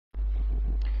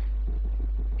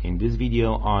In this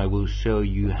video I will show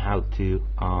you how to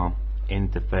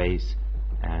interface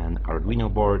an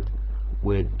Arduino board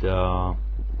with a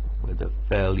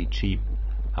fairly cheap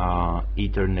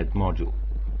Ethernet module.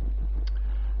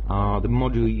 The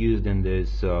module used in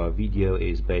this video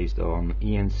is based on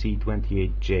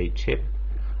ENC28J chip.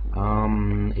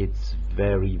 It's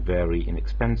very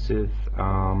inexpensive.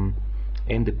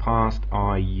 In the past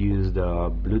I used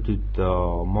Bluetooth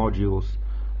modules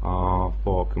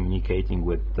for communicating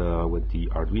with the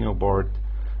Arduino board,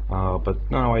 but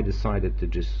now I decided to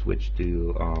just switch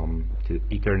to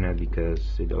Ethernet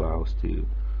because it allows to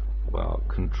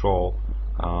control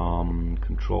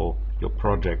your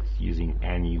projects using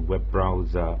any web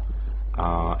browser,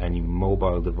 any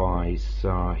mobile device.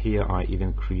 Here I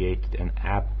even created an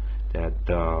app that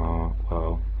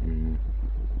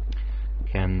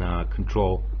can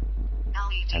control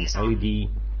an LED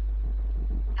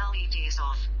is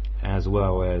off, as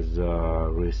well as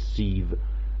receive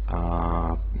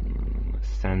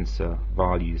sensor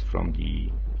values from the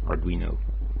Arduino.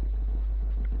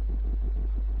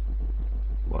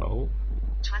 Well,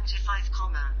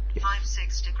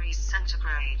 25,56 degrees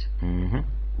centigrade.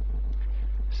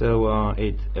 So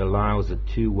it allows a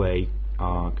two-way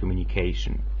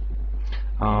communication.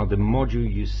 The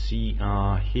module you see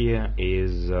here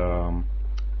is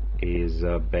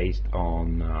based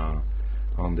on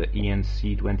the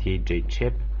ENC28J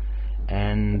chip,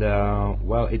 and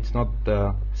well, it's not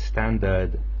the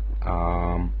standard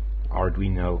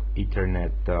Arduino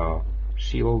Ethernet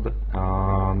shield.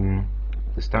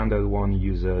 The standard one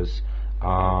uses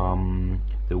the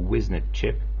WizNet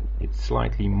chip. It's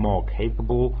slightly more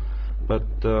capable, but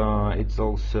it's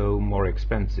also more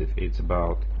expensive. It's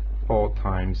about 4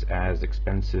 times as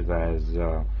expensive as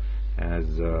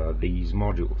these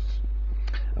modules.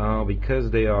 Because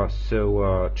they are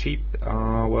so cheap,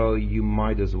 well, you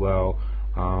might as well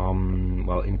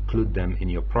include them in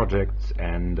your projects,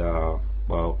 and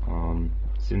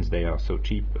since they are so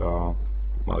cheap, well,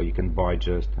 you can buy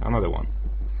just another one.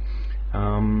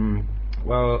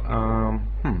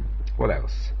 What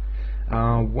else?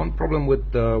 One problem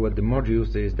with the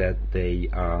modules is that they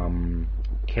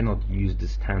cannot use the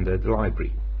standard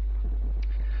library.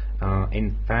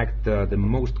 In fact, the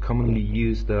most commonly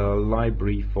used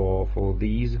library for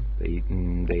these,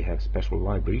 they have special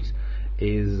libraries,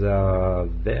 is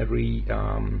very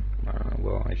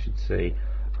well, I should say,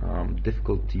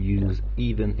 difficult to use,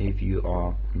 even if you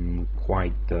are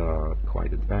quite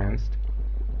advanced.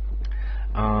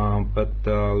 But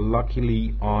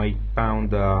luckily I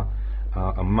found a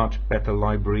much better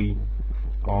library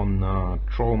on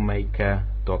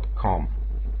trollmaker.com.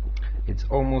 It's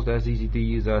almost as easy to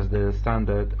use as the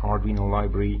standard Arduino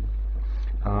library.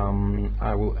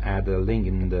 I will add a link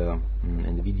in the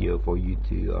video for you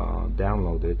to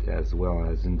download it, as well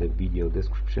as in the video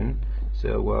description.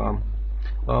 So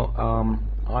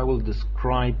I will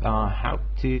describe how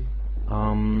to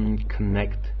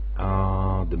connect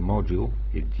the module.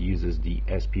 It uses the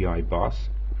SPI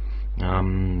bus,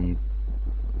 and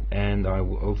I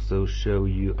will also show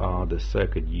you the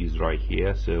circuit used right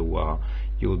here, so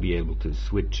you will be able to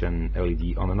switch an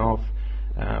LED on and off,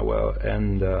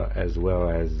 as well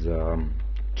as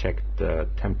check the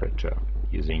temperature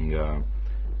using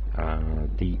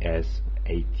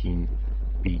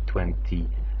DS18B20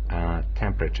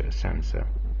 temperature sensor.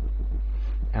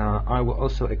 I will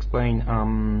also explain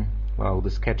the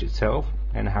sketch itself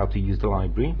and how to use the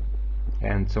library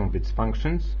and some of its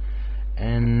functions,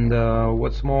 and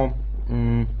what's more,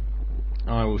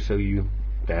 I will show you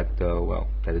that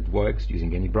that it works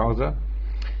using any browser,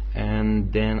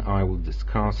 and then I will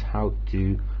discuss how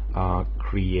to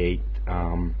create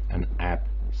an app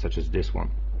such as this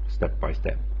one, step by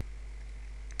step.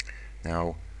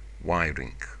 Now,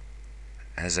 wiring.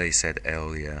 As I said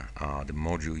earlier, the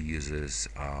module uses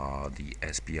the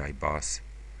SPI bus,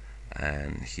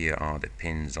 and here are the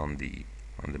pins on the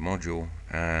module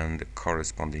and the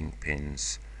corresponding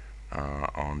pins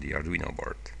on the Arduino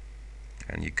board.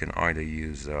 And you can either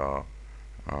use the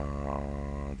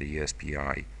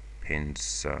SPI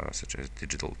pins such as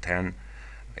digital 10,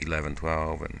 11,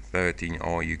 12 and 13,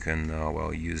 or you can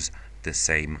use the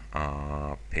same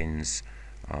pins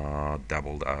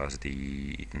doubled as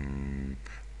the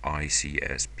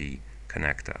ICSP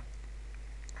connector.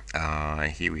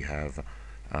 Here we have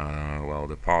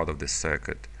the part of the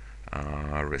circuit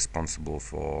responsible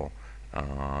for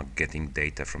getting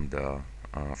data from the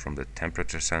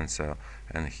temperature sensor,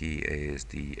 and here is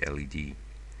the LED.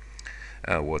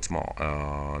 What's more,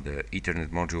 the Ethernet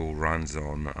module runs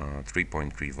on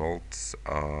 3.3 volts,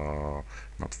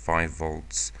 not 5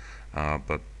 volts,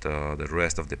 but the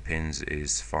rest of the pins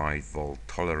is 5-volt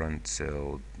tolerant,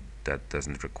 so that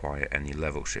doesn't require any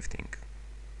level shifting.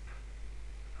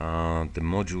 The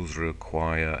modules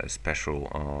require a special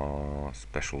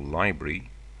library,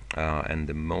 and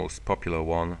the most popular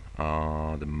one,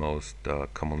 the most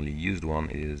commonly used one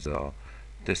is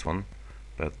this one,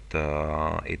 but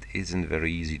it isn't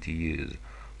very easy to use.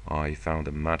 I found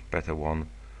a much better one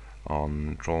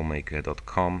on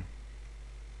trollmaker.com,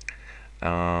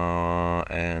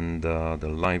 and the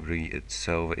library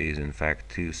itself is in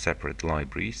fact two separate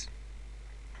libraries.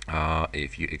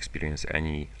 If you experience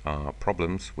any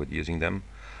problems with using them,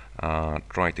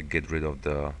 try to get rid of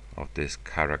this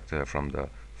character from the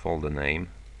folder name,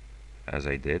 as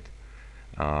I did,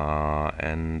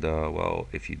 and well,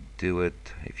 if you do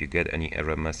it, if you get any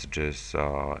error messages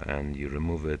and you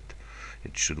remove it,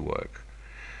 it should work.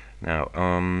 Now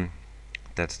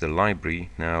that's the library.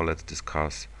 Now let's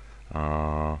discuss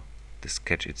the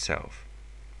sketch itself.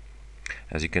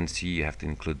 As you can see, you have to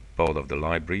include both of the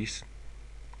libraries,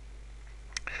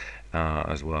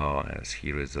 as well as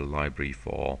here is a library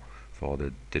for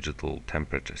the digital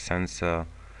temperature sensor,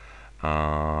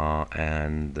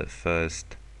 and the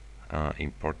first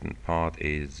important part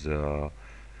is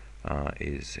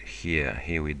here.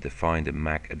 Here we define the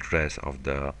MAC address of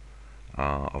the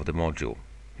module.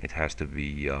 It has to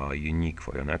be unique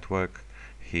for your network.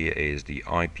 Here is the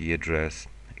IP address.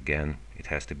 Again, it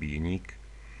has to be unique.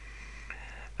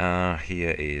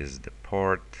 Here is the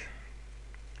port.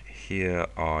 Here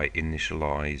I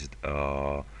initialized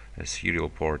a serial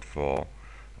port for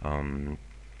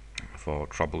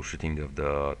troubleshooting of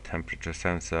the temperature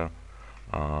sensor.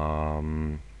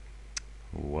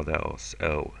 What else?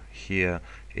 Oh, here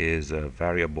is a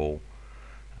variable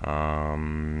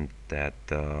that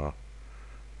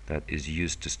is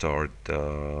used to store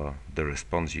the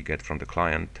response you get from the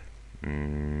client.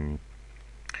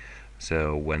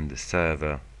 So when the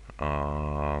server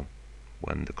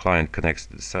when the client connects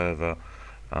to the server,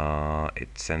 it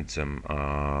sends some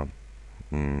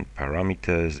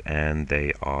parameters, and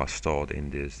they are stored in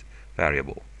this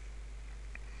variable.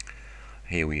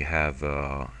 Here we have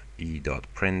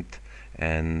e.print,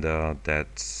 and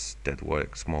that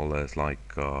works more or less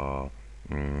like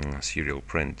serial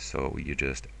print. So you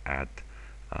just add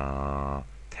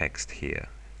text here.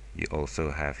 You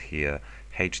also have here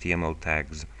HTML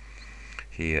tags.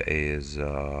 Here is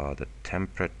the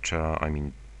temperature, I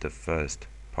mean the first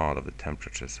part of the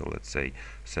temperature, so let's say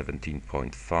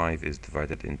 17.5 is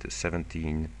divided into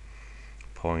 17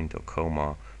 point or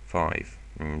comma 5.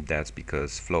 That's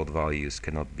because float values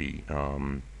cannot be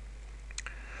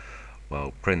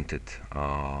well printed,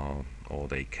 or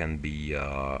they can be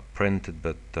printed,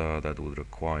 but that would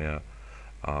require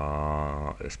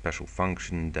a special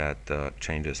function that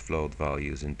changes float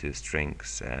values into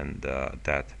strings, and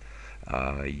that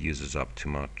uses up too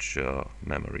much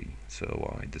memory.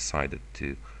 So I decided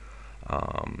to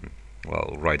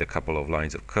well, write a couple of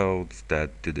lines of code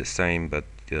that do the same but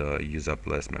use up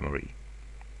less memory.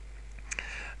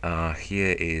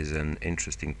 Here is an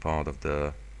interesting part of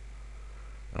the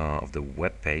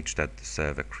web page that the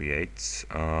server creates.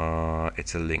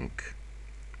 It's a link.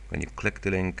 When you click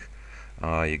the link,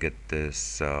 you get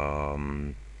this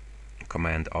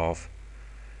command off,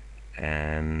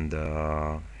 and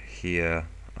here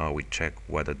we check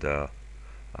whether the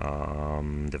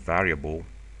variable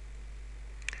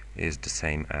is the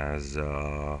same as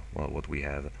well, what we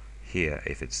have here.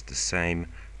 If it's the same,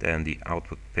 then the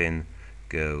output pin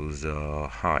goes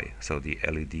high, so the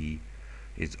LED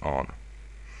is on,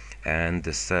 and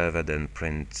the server then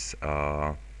prints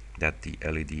that the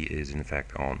LED is in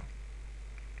fact on.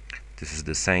 This is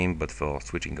the same but for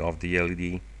switching off the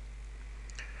LED.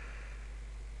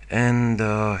 And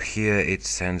here it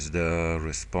sends the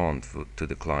response to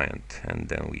the client, and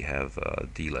then we have a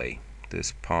delay.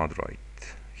 This part right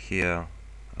here,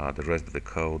 the rest of the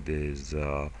code is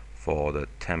for the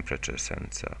temperature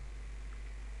sensor.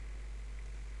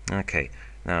 Okay,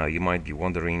 now you might be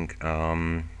wondering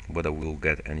whether we'll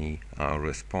get any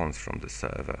response from the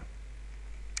server.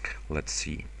 Let's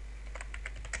see.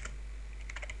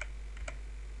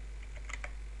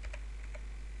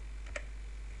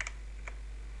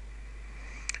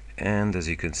 And as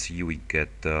you can see, we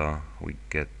get the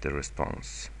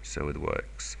response, so it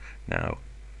works. Now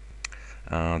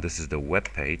this is the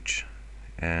web page,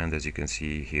 and as you can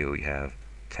see here we have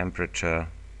temperature,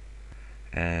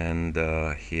 and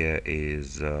here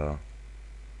is the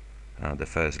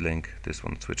first link. This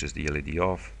one switches the LED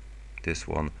off, this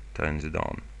one turns it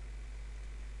on,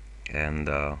 and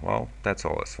well, that's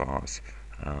all as far as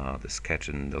the sketch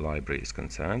in the library is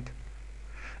concerned.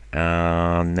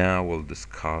 Now we'll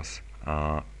discuss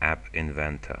App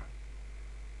Inventor.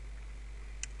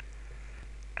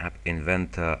 App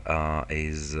Inventor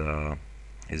is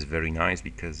very nice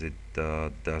because it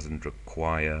doesn't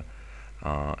require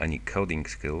any coding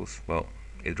skills. Well,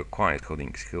 it requires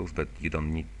coding skills, but you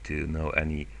don't need to know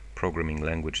any programming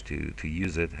language to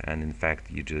use it, and in fact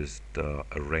you just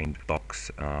arrange blocks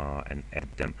and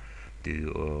edit them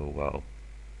to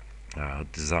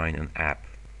design an app.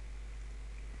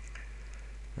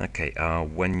 Okay,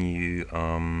 when you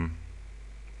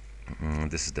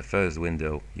this is the first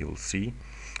window you will see.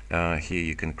 Here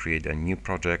you can create a new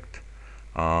project,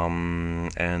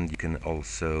 and you can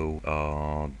also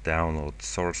download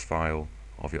source file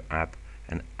of your app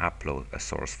and upload a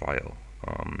source file.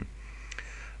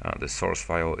 The source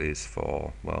file is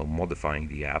for, well, modifying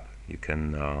the app. You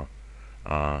can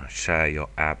share your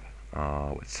app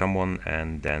with someone,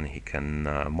 and then he can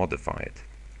modify it.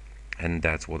 And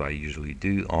that's what I usually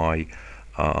do. I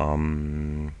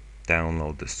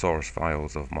download the source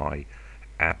files of my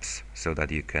apps so that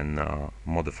you can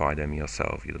modify them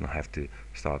yourself. You don't have to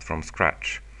start from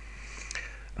scratch.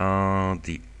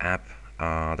 The app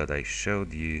that I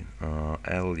showed you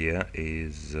earlier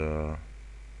is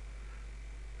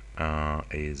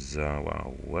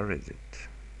well, where is it?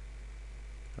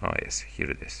 Oh yes,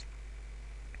 here it is.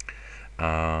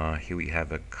 Here we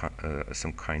have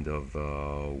some kind of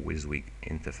WYSIWYG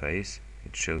interface.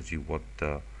 It shows you what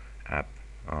the app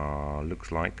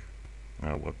looks like,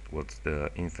 what's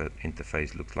the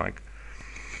interface looks like.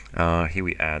 Here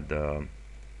we add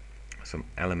some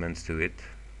elements to it.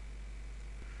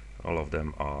 All of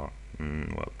them are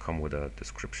well, come with a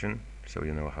description, so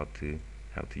you know how to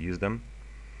use them.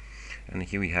 And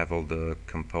here we have all the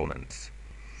components.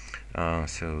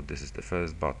 So this is the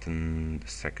first button, the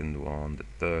second one, the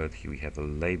third. Here we have a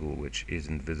label which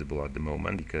isn't visible at the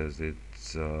moment because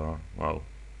it's well,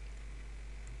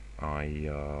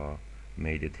 I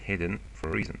made it hidden for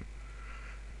a reason.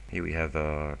 Here we have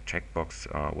a checkbox.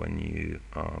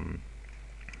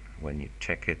 When you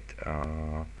check it,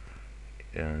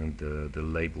 and the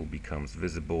label becomes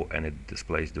visible, and it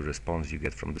displays the response you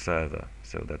get from the server.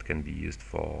 So that can be used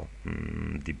for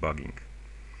debugging.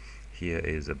 Here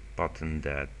is a button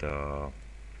that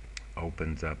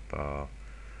opens up a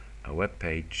web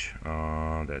page.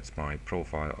 That's my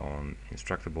profile on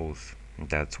Instructables.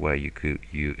 That's where you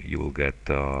will get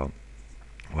well,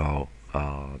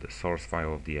 the source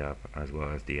file of the app as well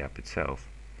as the app itself.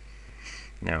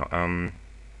 Now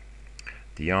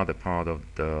the other part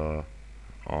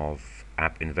of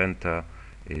App Inventor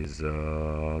is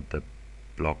the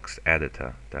blocks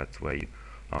editor. That's where you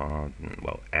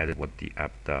well, edit what the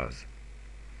app does.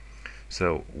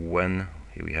 So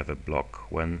here we have a block.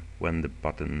 When the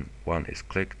button 1 is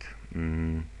clicked,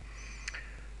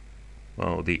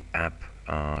 well, the app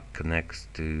connects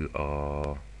to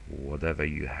whatever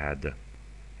you had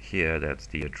here. That's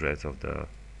the address of the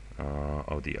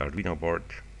Arduino board,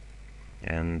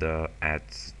 and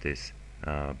adds this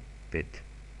bit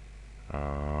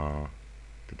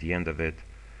to the end of it,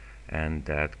 and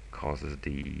that causes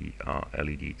the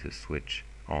LED to switch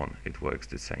on. It works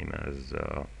the same as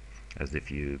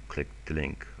if you click the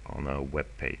link on a web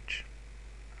page,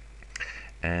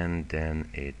 and then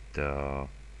it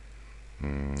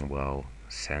well,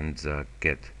 sends a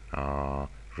get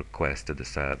request to the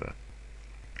server.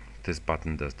 This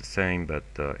button does the same, but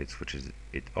it switches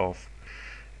it off.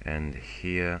 And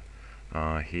here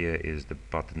is the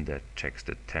button that checks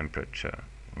the temperature.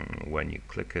 When you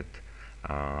click it,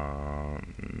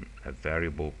 a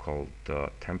variable called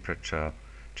temperature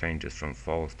changes from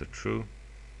false to true.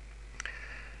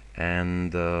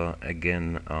 And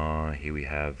again, here we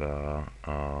have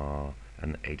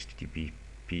an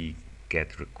HTTP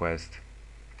GET request,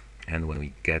 and when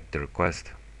we get the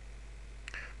request,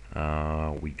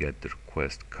 we get the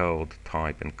request code,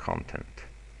 type, and content.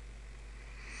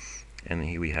 And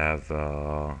here we have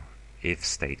if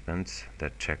statements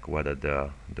that check whether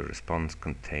the response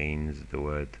contains the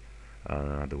word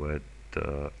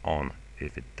on.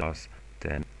 If it does,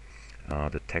 then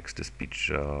the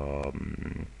text-to-speech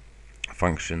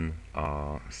function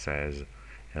says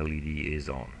LED is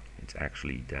on. It's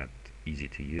actually that easy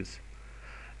to use.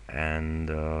 And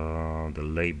the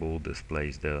label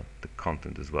displays the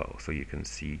content as well, so you can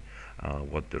see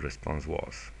what the response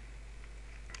was.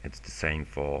 It's the same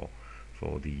for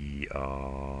the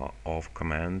off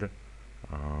command,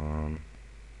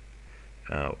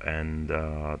 and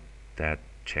that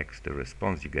checks the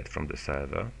response you get from the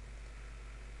server.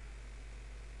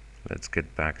 Let's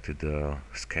get back to the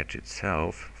sketch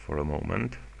itself for a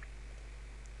moment.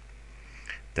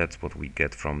 That's what we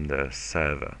get from the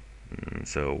server.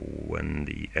 So when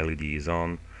the LED is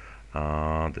on,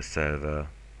 the server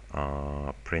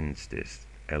prints this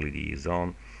LED is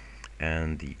on,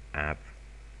 and the app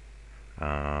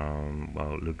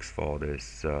well, looks for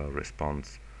this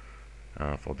response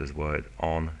for this word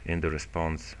on in the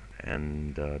response,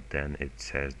 and then it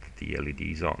says that the LED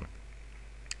is on.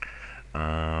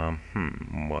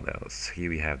 What else? Here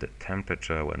we have the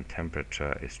temperature. When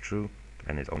temperature is true,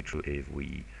 and it's only true if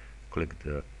we click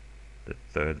the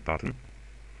third button,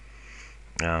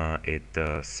 it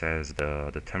says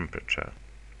the temperature.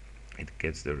 It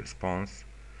gets the response,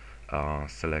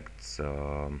 selects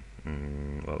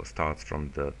well, starts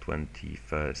from the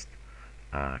 21st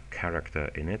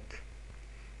character in it,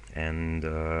 and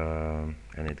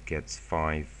it gets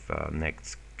 5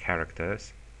 next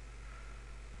characters,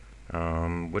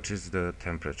 which is the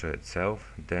temperature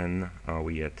itself. Then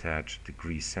we attach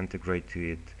degrees centigrade to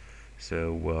it,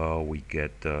 so we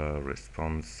get a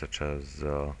response such as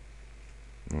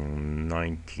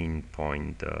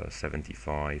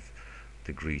 19.75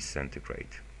 degrees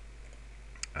centigrade.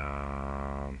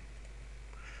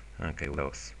 Okay, what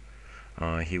else?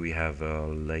 Here we have a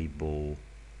label,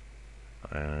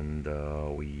 and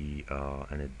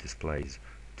and it displays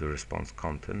the response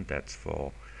content. That's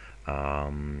for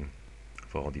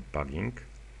debugging.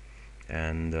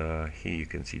 And here you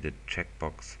can see the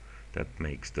checkbox that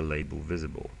makes the label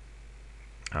visible.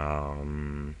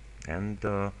 And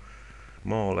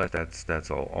more or less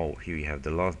that's all. Oh, here we have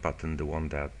the last button, the one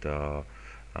that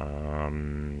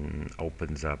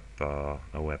opens up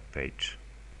a web page,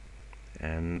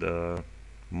 and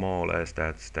more or less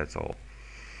that's all.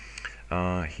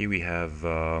 Here we have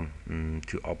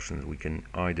 2 options. We can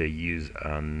either use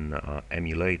an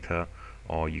emulator,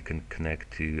 or you can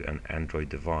connect to an Android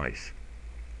device.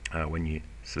 When you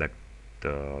select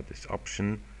this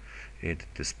option, it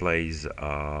displays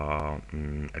a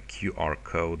QR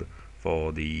code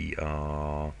for the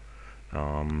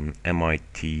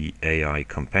MIT AI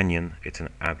Companion. It's an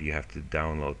app you have to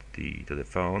download to the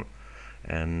phone,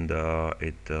 and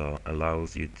it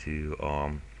allows you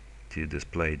to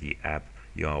display the app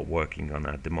you are working on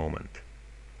at the moment.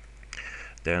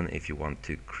 Then if you want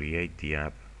to create the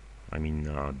app,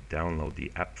 download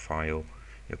the app file,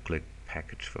 you click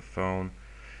package for phone,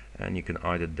 and you can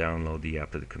either download the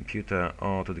app to the computer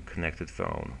or to the connected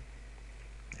phone.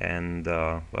 And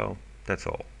well, that's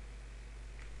all.